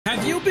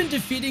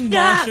defeating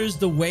monsters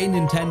the way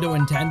Nintendo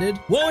intended?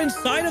 Well,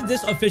 inside of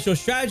this official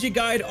strategy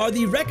guide are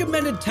the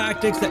recommended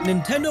tactics that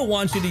Nintendo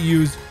wants you to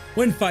use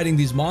when fighting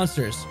these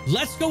monsters.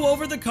 Let's go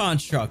over the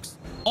constructs.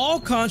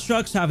 All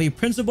constructs have a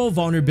principal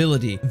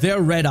vulnerability,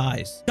 their red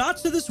eyes.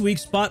 Shots to this weak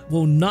spot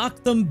will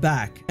knock them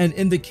back, and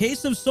in the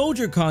case of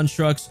soldier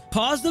constructs,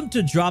 cause them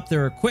to drop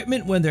their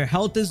equipment when their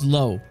health is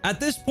low. At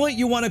this point,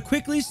 you want to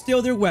quickly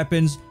steal their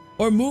weapons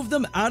or move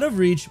them out of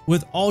reach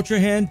with Ultra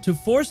Hand to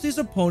force these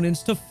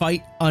opponents to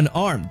fight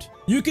unarmed.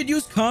 You could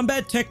use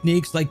combat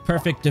techniques like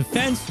perfect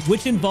defense,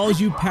 which involves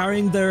you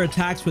parrying their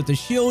attacks with a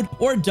shield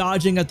or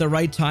dodging at the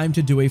right time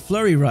to do a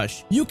flurry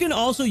rush. You can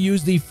also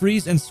use the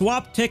freeze and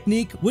swap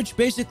technique, which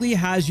basically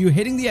has you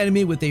hitting the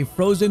enemy with a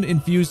frozen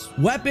infused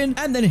weapon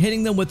and then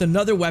hitting them with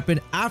another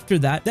weapon after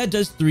that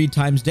does 3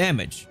 times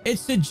damage.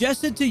 It's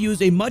suggested to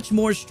use a much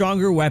more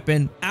stronger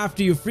weapon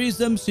after you freeze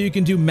them so you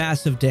can do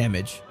massive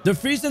damage. The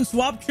freeze and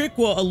swap trick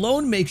will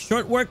alone make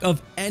short work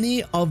of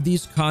any of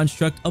these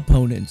construct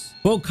opponents.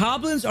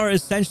 Bokoblins are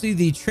essentially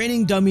the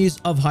training dummies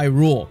of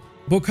Hyrule.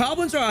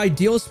 Bokoblins are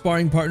ideal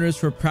sparring partners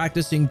for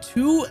practicing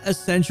 2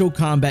 essential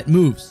combat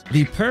moves,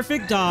 the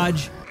perfect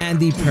dodge and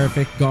the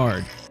perfect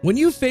guard. When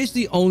you face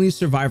the only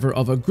survivor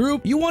of a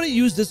group, you want to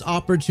use this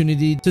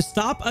opportunity to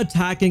stop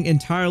attacking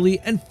entirely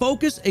and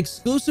focus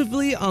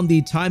exclusively on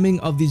the timing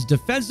of these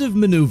defensive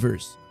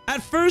maneuvers.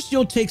 At first,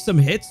 you'll take some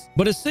hits,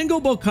 but a single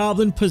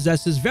Bokoblin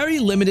possesses very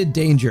limited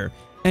danger,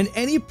 and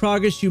any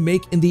progress you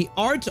make in the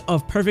art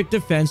of perfect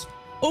defense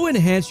will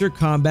enhance your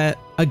combat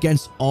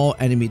against all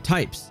enemy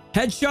types.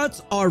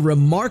 Headshots are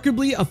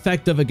remarkably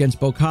effective against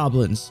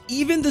Bokoblins,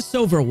 even the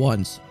silver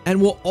ones,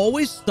 and will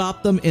always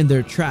stop them in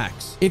their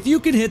tracks. If you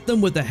can hit them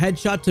with a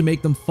headshot to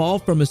make them fall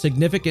from a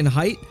significant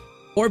height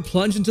or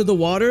plunge into the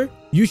water,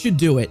 you should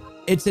do it.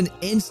 It's an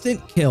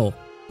instant kill.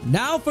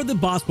 Now for the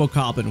boss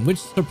Bokoblin, which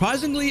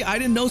surprisingly I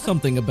didn't know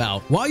something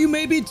about. While you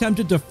may be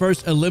tempted to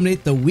first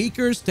eliminate the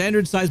weaker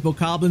standard-sized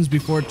Bokoblins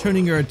before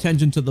turning your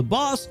attention to the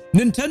boss,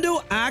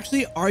 Nintendo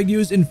actually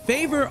argues in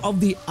favor of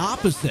the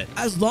opposite.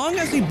 As long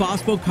as the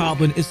boss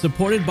Bokoblin is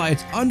supported by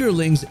its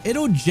underlings,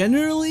 it'll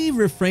generally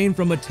refrain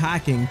from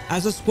attacking,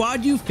 as a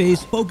squad you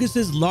face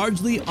focuses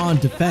largely on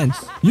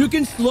defense. You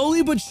can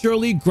slowly but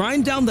surely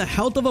grind down the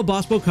health of a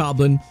boss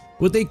Bokoblin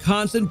with a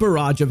constant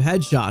barrage of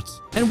headshots.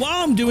 And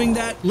while I'm doing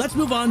that, let's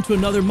move on to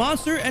another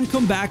monster and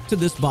come back to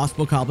this boss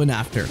Bokoblin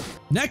after.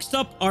 Next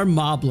up are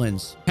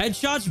Moblins.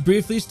 Headshots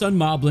briefly stun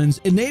Moblins,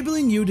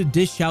 enabling you to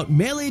dish out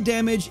melee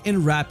damage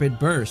in rapid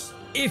bursts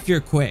if you're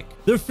quick.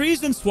 The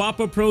freeze and swap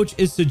approach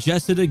is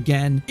suggested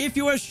again if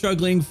you are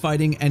struggling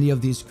fighting any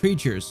of these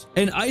creatures.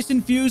 An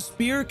ice-infused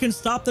spear can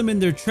stop them in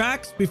their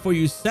tracks before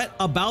you set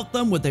about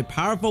them with a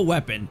powerful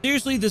weapon.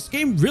 Seriously, this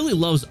game really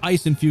loves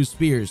ice-infused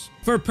spears.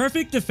 For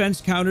perfect defense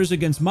counters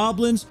against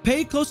Moblins,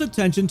 pay close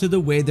attention to the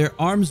way their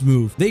arms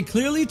move. They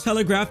clearly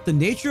telegraph the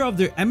nature of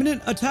their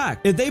imminent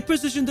attack. If they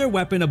position their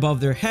weapon above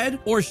their head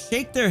or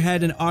shake their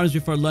head and arms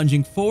before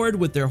lunging forward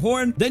with their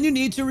horn, then you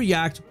need to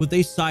react with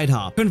a side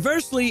hop.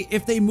 Conversely,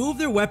 if they move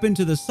their weapon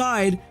to the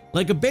side,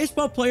 like a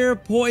baseball player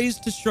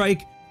poised to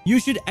strike, you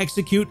should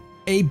execute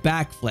a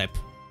backflip.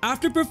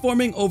 After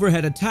performing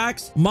overhead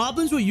attacks,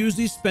 Moblins will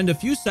usually spend a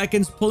few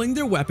seconds pulling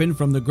their weapon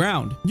from the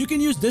ground. You can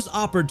use this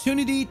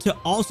opportunity to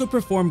also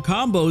perform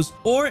combos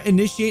or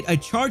initiate a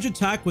charge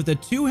attack with a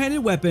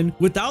 2-handed weapon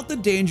without the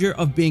danger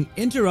of being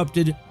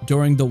interrupted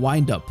during the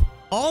windup.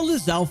 All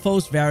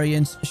Lizalfos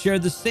variants share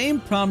the same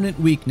prominent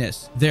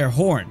weakness, their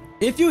horn.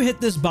 If you hit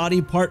this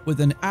body part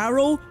with an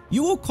arrow,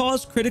 you will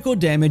cause critical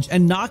damage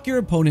and knock your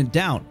opponent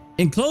down.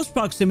 In close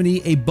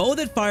proximity, a bow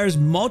that fires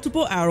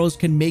multiple arrows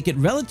can make it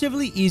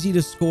relatively easy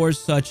to score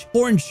such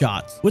horn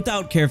shots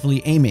without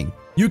carefully aiming.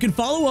 You can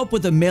follow up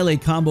with a melee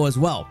combo as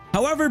well.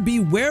 However, be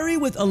wary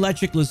with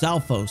electric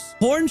Lizalfos.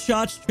 Horn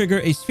shots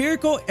trigger a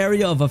spherical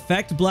area of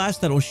effect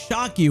blast that will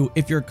shock you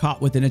if you're caught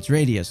within its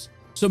radius,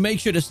 so make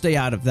sure to stay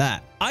out of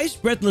that. Ice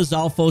Breath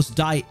Lizalfos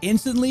die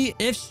instantly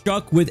if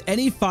struck with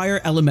any fire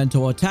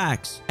elemental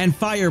attacks, and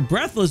Fire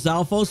Breath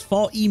Lizalfos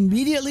fall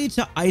immediately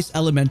to ice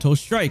elemental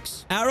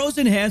strikes. Arrows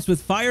enhanced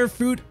with Fire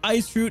Fruit,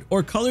 Ice Fruit,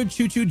 or colored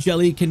Chuchu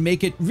jelly can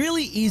make it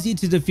really easy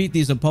to defeat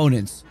these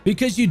opponents,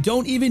 because you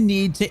don't even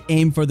need to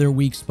aim for their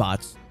weak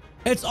spots.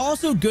 It's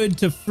also good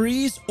to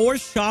freeze or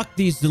shock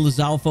these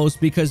Lizalfos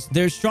because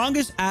their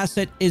strongest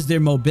asset is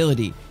their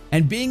mobility,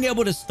 and being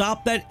able to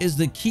stop that is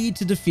the key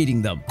to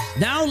defeating them.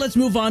 Now let's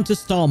move on to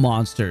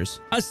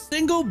Stalmaters. A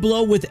single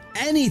blow with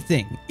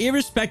anything,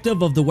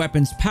 irrespective of the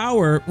weapon's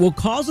power, will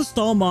cause a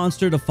stall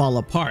monster to fall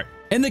apart.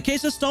 In the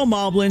case of stall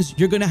Moblins,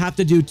 you're going to have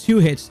to do 2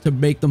 hits to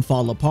make them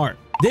fall apart.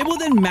 They will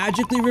then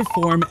magically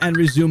reform and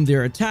resume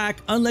their attack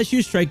unless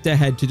you strike the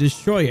head to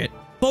destroy it.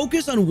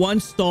 Focus on one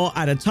stall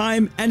at a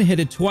time and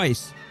hit it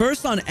twice,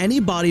 first on any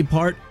body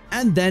part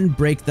and then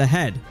break the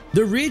head.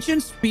 The reach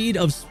and speed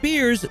of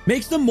spears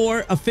makes them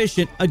more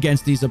efficient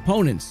against these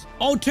opponents.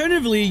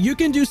 Alternatively, you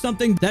can do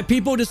something that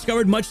people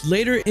discovered much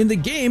later in the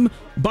game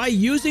by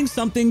using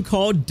something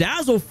called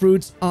Dazzle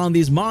Fruits on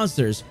these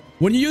monsters.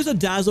 When you use a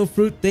Dazzle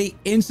Fruit, they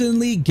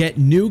instantly get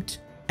nuked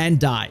and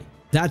die.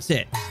 That's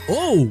it.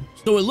 Oh,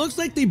 so it looks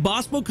like the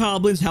boss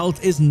Bokoblin's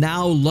health is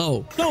now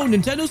low. So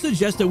Nintendo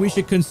suggests that we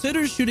should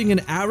consider shooting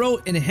an arrow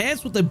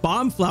enhanced with a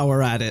bomb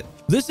flower at it.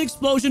 This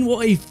explosion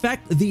will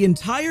affect the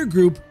entire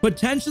group,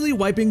 potentially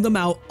wiping them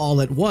out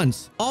all at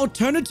once.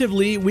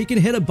 Alternatively, we can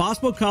hit a boss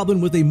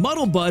Bokoblin with a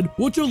Muddle Bud,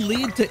 which will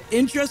lead to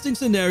interesting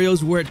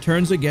scenarios where it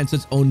turns against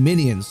its own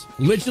minions.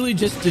 Literally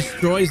just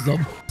destroys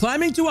them.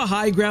 Climbing to a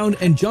high ground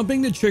and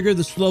jumping to trigger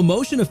the slow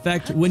motion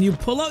effect when you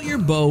pull out your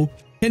bow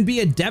can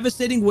be a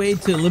devastating way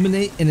to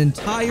eliminate an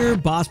entire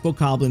boss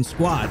Bokoblin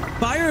squad.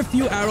 Fire a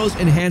few arrows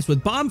enhanced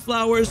with bomb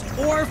flowers,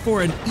 or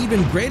for an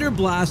even greater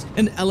blast,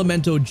 an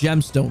elemental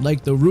gemstone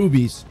like the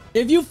rubies.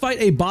 If you fight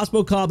a boss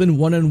Bokoblin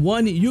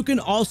one-on-one, you can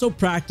also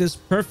practice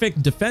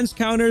perfect defense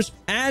counters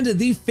and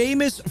the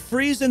famous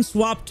freeze and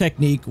swap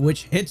technique,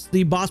 which hits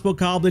the boss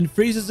Bokoblin,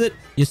 freezes it,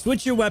 you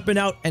switch your weapon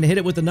out and hit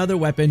it with another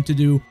weapon to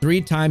do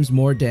 3 times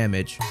more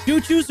damage.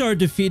 Chuchus are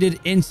defeated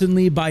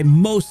instantly by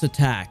most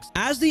attacks.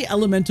 As the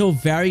elemental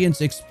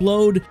variants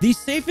explode, the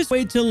safest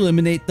way to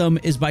eliminate them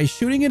is by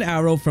shooting an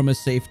arrow from a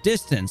safe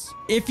distance.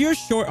 If you're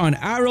short on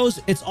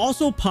arrows, it's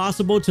also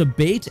possible to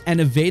bait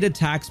and evade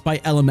attacks by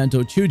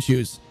elemental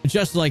Chuchus.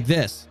 Just like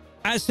this.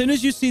 As soon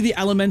as you see the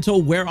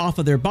elemental wear off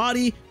of their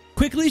body,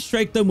 quickly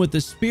strike them with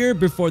the spear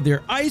before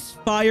their ice,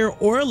 fire,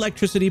 or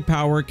electricity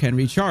power can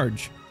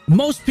recharge.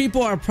 Most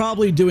people are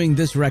probably doing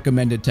this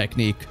recommended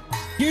technique.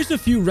 Here's a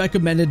few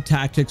recommended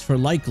tactics for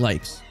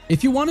likes.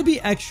 If you want to be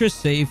extra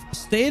safe,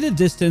 stay at a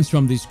distance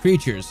from these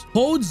creatures.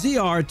 Hold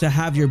ZR to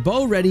have your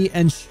bow ready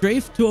and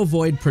strafe to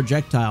avoid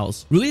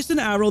projectiles. Release an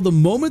arrow the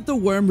moment the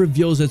worm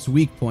reveals its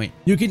weak point.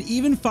 You can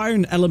even fire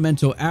an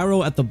elemental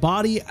arrow at the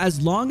body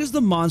as long as the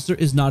monster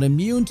is not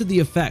immune to the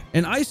effect.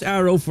 An ice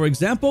arrow, for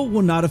example,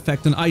 will not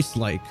affect an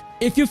ice-like.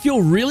 If you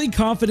feel really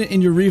confident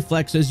in your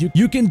reflexes,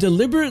 you can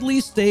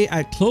deliberately stay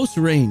at close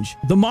range.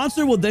 The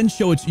monster will then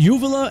show its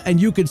uvula and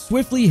you can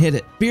swiftly hit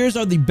it. Spears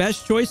are the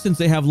best choice since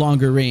they have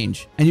longer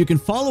range, and you can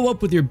follow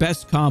up with your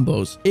best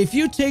combos. If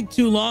you take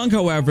too long,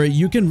 however,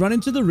 you can run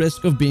into the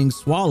risk of being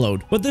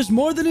swallowed, but there's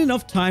more than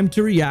enough time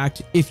to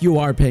react if you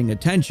are paying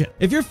attention.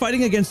 If you're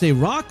fighting against a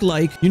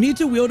rock-like, you need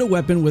to wield a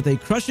weapon with a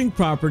crushing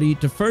property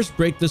to first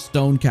break the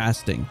stone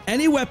casting.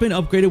 Any weapon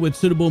upgraded with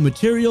suitable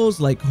materials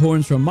like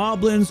horns from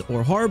Moblins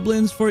or Horriblin,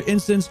 for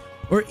instance,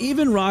 or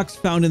even rocks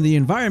found in the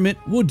environment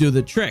will do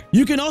the trick.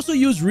 You can also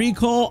use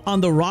recall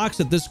on the rocks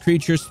that this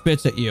creature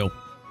spits at you,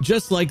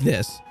 just like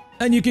this,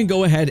 and you can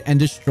go ahead and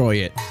destroy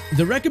it.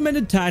 The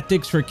recommended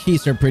tactics for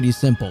Keese are pretty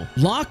simple.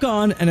 Lock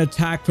on and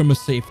attack from a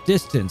safe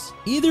distance,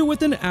 either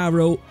with an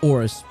arrow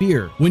or a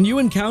spear. When you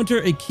encounter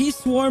a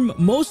Keese swarm,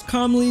 most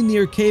commonly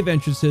near cave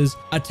entrances,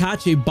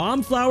 attach a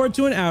bomb flower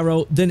to an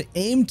arrow, then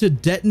aim to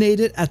detonate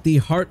it at the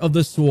heart of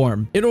the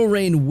swarm. It'll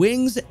rain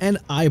wings and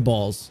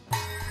eyeballs.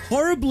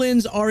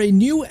 Horriblins are a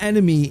new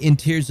enemy in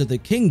Tears of the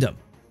Kingdom,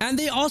 and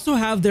they also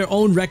have their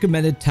own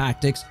recommended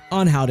tactics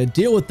on how to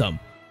deal with them.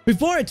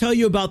 Before I tell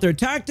you about their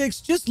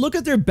tactics, just look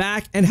at their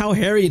back and how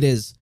hairy it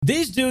is.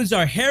 These dudes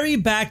are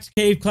hairy-backed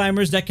cave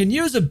climbers that can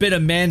use a bit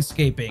of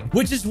manscaping,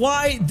 which is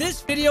why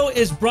this video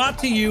is brought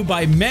to you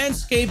by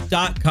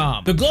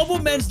Manscaped.com, the global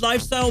men's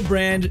lifestyle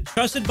brand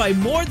trusted by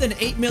more than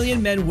 8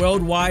 million men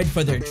worldwide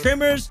for their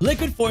trimmers,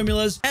 liquid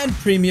formulas, and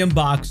premium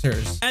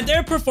boxers. And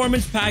their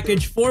Performance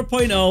Package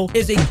 4.0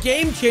 is a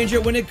game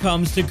changer when it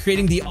comes to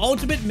creating the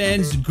ultimate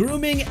men's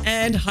grooming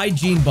and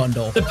hygiene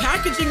bundle. The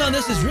packaging on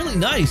this is really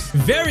nice,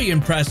 very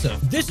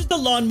impressive. This is the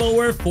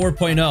Lawnmower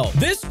 4.0.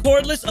 This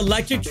cordless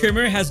electric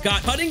trimmer has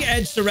got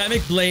cutting-edge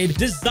ceramic blade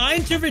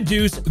designed to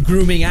reduce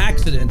grooming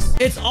accidents.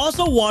 It's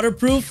also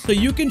waterproof, so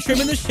you can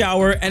trim in the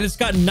shower, and it's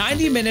got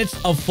 90 minutes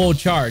of full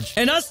charge.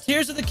 And us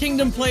Tears of the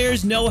Kingdom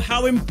players know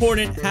how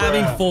important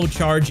having full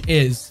charge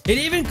is. It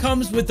even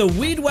comes with a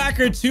Weed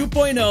Whacker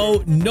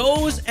 2.0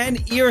 nose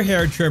and ear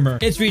hair trimmer.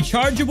 It's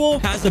rechargeable,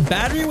 has a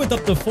battery with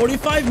up to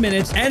 45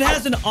 minutes, and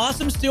has an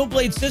awesome steel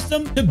blade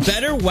system to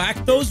better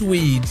whack those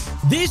weeds.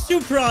 These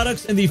two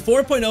products in the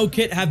 4.0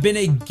 kit have been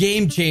a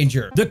game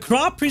changer. The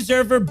Crop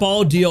Preserver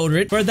Ball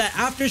Deodorant for the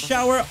after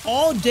shower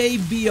all day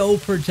BO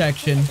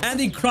protection, and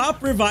the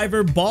Crop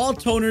Reviver Ball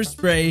Toner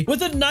Spray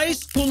with a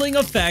nice cooling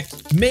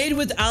effect made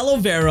with aloe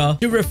vera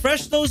to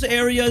refresh those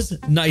areas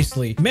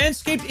nicely.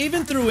 Manscaped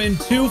even threw in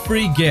 2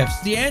 free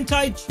gifts, the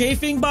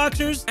anti-chafing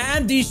boxers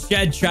and the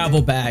shed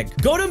travel bag.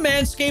 Go to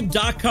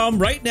manscaped.com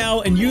right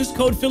now and use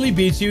code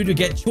PhillyBeatsYou to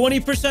get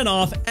 20%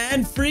 off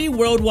and free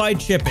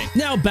worldwide shipping.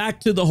 Now back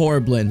to the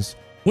Horriblins.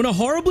 When a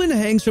Horriblin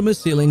hangs from a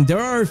ceiling, there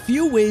are a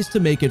few ways to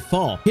make it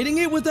fall. Hitting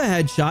it with a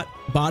headshot,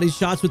 body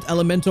shots with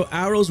elemental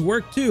arrows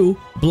work too,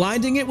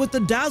 blinding it with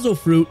the Dazzle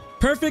Fruit,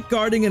 perfect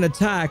guarding an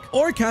attack,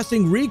 or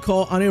casting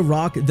recall on a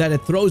rock that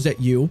it throws at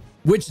you,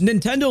 which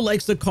Nintendo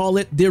likes to call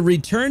it the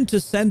return to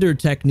sender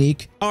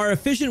technique, are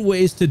efficient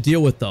ways to deal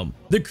with them.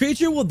 The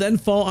creature will then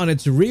fall on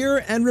its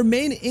rear and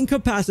remain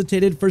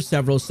incapacitated for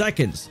several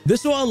seconds.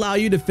 This will allow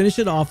you to finish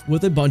it off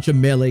with a bunch of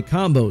melee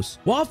combos.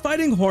 While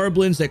fighting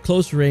Horriblins at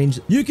close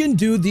range, you can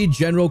do the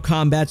general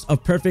combats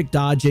of perfect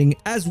dodging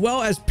as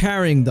well as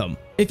parrying them.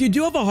 If you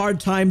do have a hard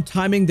time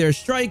timing their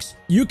strikes,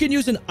 you can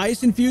use an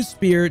ice-infused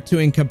spear to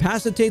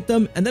incapacitate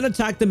them and then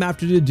attack them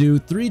after to do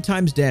 3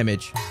 times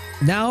damage.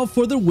 Now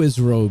for the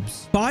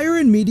Wizzrobes. Fire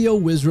and Meteor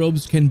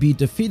Wizzrobes can be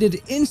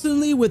defeated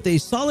instantly with a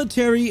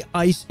solitary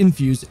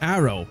ice-infused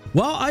arrow,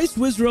 while Ice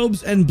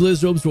Wizzrobes and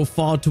Blizzrobes will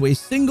fall to a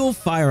single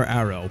fire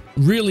arrow.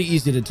 Really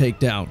easy to take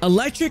down.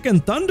 Electric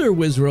and Thunder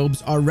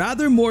Wizzrobes are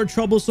rather more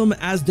troublesome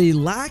as they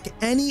lack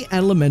any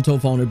elemental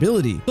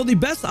vulnerability, so the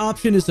best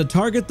option is to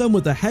target them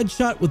with a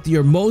headshot with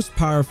your most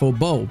powerful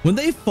bow. When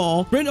they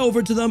fall, sprint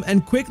over to them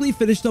and quickly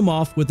finish them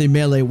off with a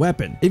melee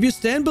weapon. If you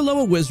stand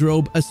below a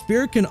Wizzrobe, a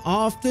spear can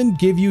often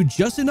give you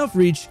just enough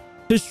reach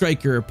to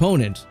strike your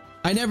opponent.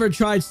 I never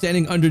tried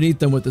standing underneath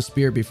them with a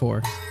spear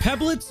before.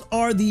 Pebblits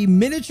are the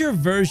miniature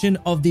version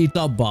of the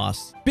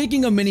sub-boss.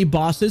 Speaking of mini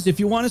bosses, if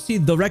you want to see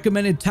the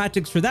recommended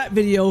tactics for that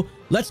video,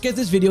 let's get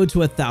this video to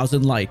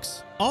 1,000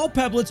 likes. All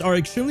Pebblits are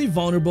extremely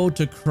vulnerable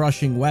to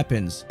crushing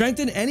weapons.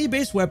 Strengthen any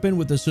base weapon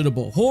with a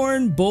suitable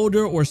horn,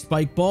 boulder, or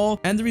spike ball,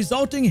 and the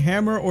resulting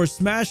hammer or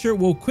smasher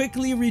will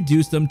quickly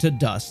reduce them to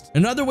dust.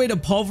 Another way to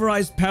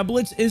pulverize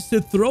Pebblits is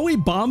to throw a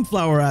bomb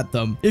flower at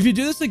them. If you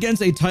do this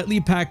against a tightly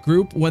packed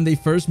group when they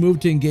first move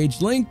to engage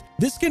linked,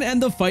 this can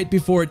end the fight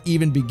before it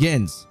even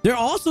begins. There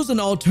also is an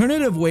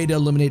alternative way to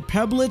eliminate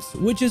Pebblits,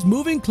 which is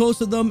moving close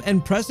to them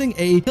and pressing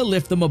A to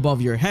lift them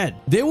above your head.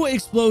 They will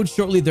explode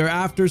shortly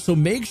thereafter, so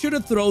make sure to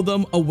throw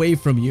them away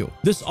from you.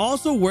 This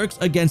also works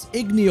against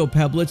Igneo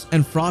Pebblits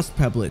and Frost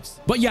Pebblits,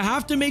 but you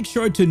have to make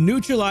sure to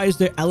neutralize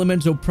their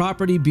elemental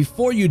property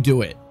before you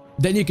do it.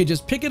 Then you can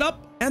just pick it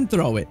up and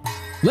throw it.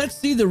 Let's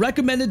see the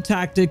recommended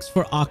tactics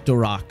for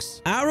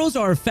Octoroks. Arrows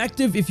are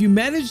effective if you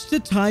manage to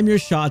time your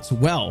shots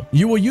well.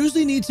 You will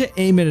usually need to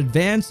aim in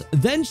advance,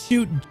 then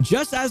shoot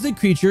just as the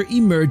creature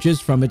emerges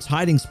from its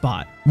hiding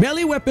spot.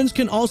 Melee weapons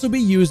can also be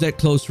used at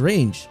close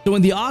range. So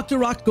when the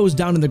Octorok goes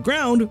down in the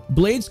ground,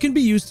 blades can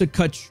be used to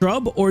cut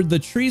shrub or the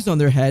trees on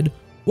their head,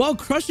 while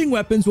crushing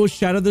weapons will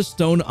shatter the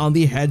stone on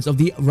the heads of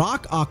the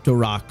rock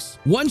Octoroks.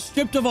 Once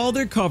stripped of all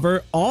their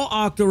cover, all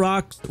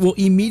Octoroks will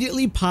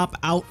immediately pop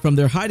out from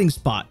their hiding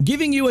spot,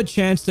 giving you a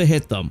chance to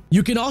hit them.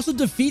 You can also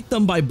defeat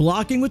them by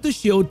blocking with the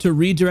shield to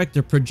redirect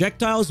the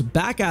projectiles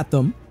back at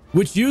them,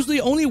 which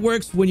usually only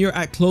works when you're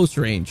at close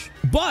range.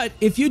 But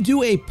if you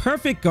do a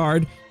perfect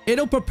guard,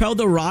 it'll propel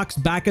the rocks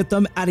back at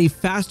them at a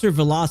faster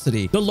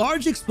velocity. The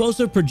large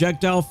explosive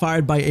projectile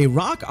fired by a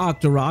rock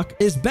Octorok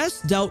is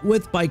best dealt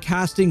with by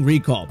casting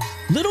Recall.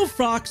 Little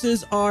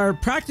Froxes are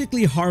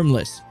practically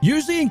harmless.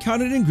 Usually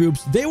encountered in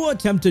groups, they will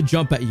attempt to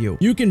jump at you.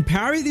 You can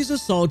parry these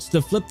assaults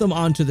to flip them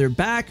onto their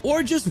back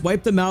or just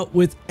wipe them out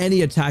with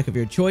any attack of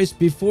your choice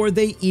before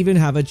they even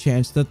have a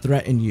chance to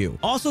threaten you.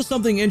 Also,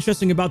 something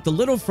interesting about the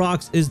Little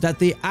Frox is that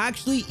they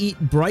actually eat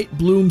bright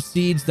bloom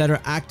seeds that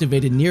are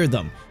activated near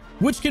them,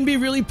 which can be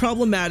really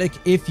problematic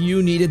if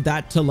you needed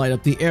that to light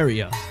up the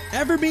area.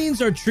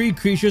 Evermeans are tree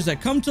creatures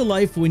that come to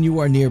life when you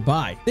are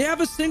nearby. They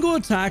have a single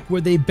attack where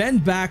they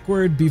bend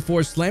backward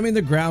before slamming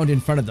the ground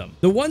in front of them.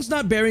 The ones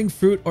not bearing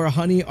fruit or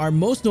honey are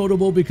most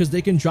notable because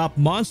they can drop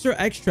monster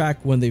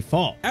extract when they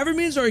fall.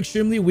 Evermeans are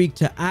extremely weak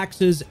to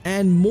axes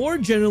and more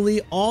generally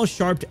all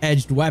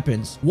sharp-edged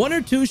weapons. 1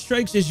 or 2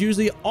 strikes is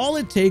usually all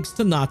it takes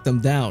to knock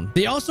them down.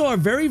 They also are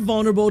very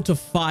vulnerable to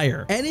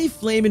fire. Any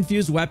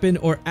flame-infused weapon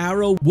or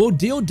arrow will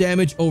deal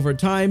damage over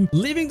time,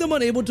 leaving them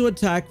unable to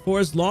attack for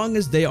as long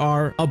as they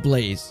are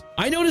ablaze.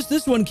 I noticed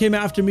this one came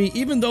after me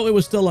even though it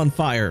was still on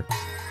fire.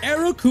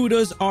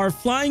 Aerocudas are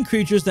flying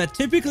creatures that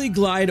typically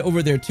glide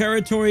over their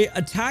territory,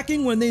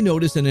 attacking when they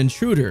notice an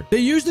intruder. They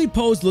usually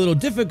pose little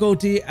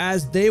difficulty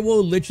as they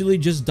will literally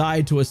just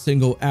die to a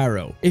single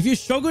arrow. If you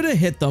struggle to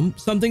hit them,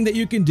 something that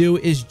you can do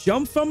is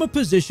jump from a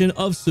position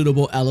of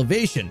suitable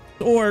elevation,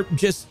 or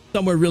just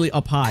somewhere really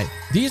up high.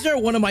 These are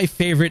one of my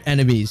favorite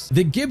enemies.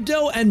 The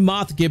Gibdo and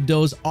Moth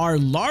Gibdos are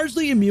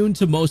largely immune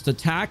to most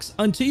attacks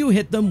until you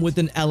hit them with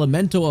an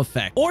elemental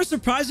effect, or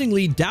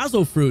surprisingly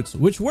dazzle fruits,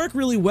 which work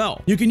really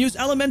well. You can use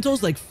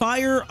elementals like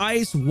fire,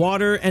 ice,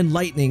 water, and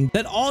lightning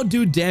that all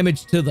do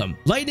damage to them.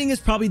 Lightning is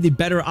probably the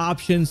better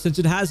option since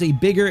it has a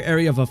bigger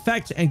area of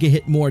effect and can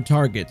hit more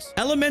targets.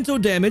 Elemental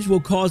damage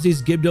will cause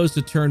these Gibdos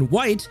to turn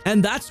white,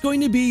 and that's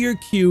going to be your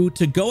cue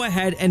to go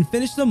ahead and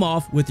finish them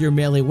off with your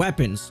melee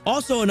weapons.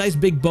 Also, a nice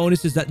big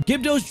bonus is that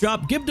Gibdos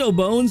drop Gibdo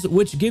bones,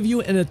 which give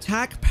you an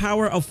attack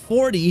power of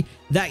 40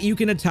 that you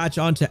can attach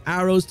onto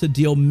arrows to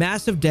deal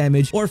massive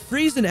damage, or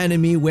freeze an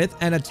enemy with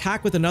an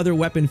attack with another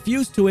weapon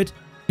fused to it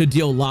to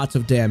deal lots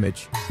of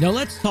damage. Now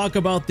let's talk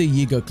about the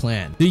Yiga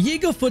clan. The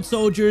Yiga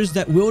Footsoldiers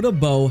that wield a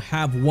bow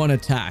have one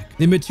attack.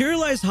 They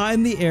materialize high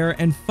in the air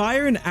and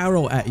fire an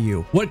arrow at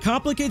you. What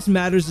complicates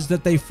matters is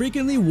that they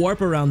frequently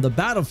warp around the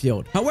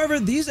battlefield. However,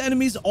 these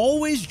enemies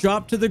always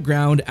drop to the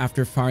ground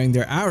after firing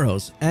their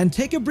arrows and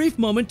take a brief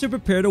moment to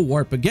prepare to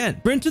warp again.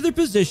 Sprint to their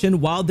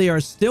position while they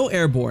are still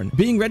airborne,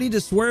 being ready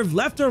to swerve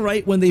left or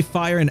right when they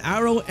fire an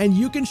arrow, and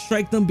you can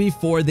strike them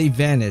before they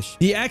vanish.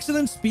 The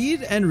excellent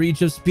speed and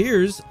reach of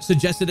spears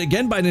suggests suggested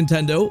again by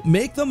Nintendo,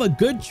 make them a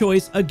good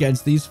choice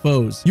against these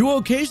foes. You will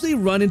occasionally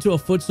run into a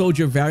foot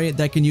soldier variant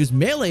that can use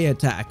melee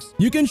attacks.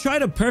 You can try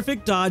to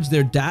perfect dodge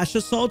their dash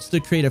assaults to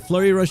create a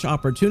flurry rush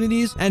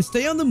opportunities and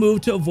stay on the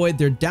move to avoid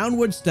their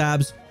downward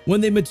stabs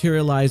when they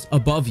materialize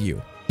above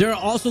you. There are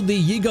also the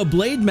Yiga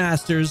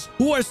Blademasters,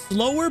 who are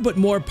slower but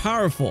more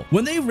powerful.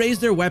 When they raise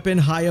their weapon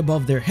high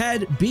above their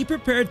head, be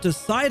prepared to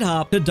side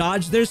hop to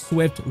dodge their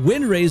swift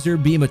Wind Razor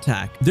beam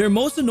attack. Their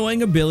most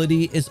annoying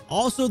ability is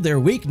also their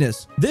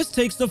weakness. This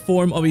takes the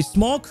form of a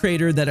small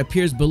crater that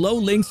appears below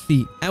Link's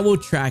feet and will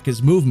track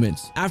his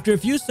movements. After a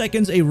few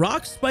seconds, a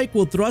rock spike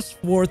will thrust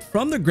forth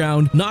from the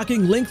ground,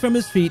 knocking Link from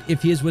his feet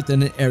if he is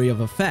within an area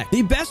of effect.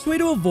 The best way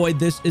to avoid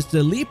this is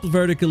to leap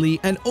vertically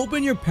and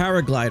open your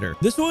paraglider.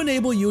 This will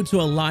enable you to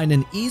align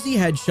an easy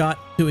headshot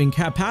to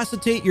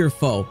incapacitate your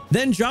foe,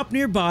 then drop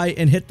nearby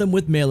and hit them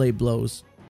with melee blows.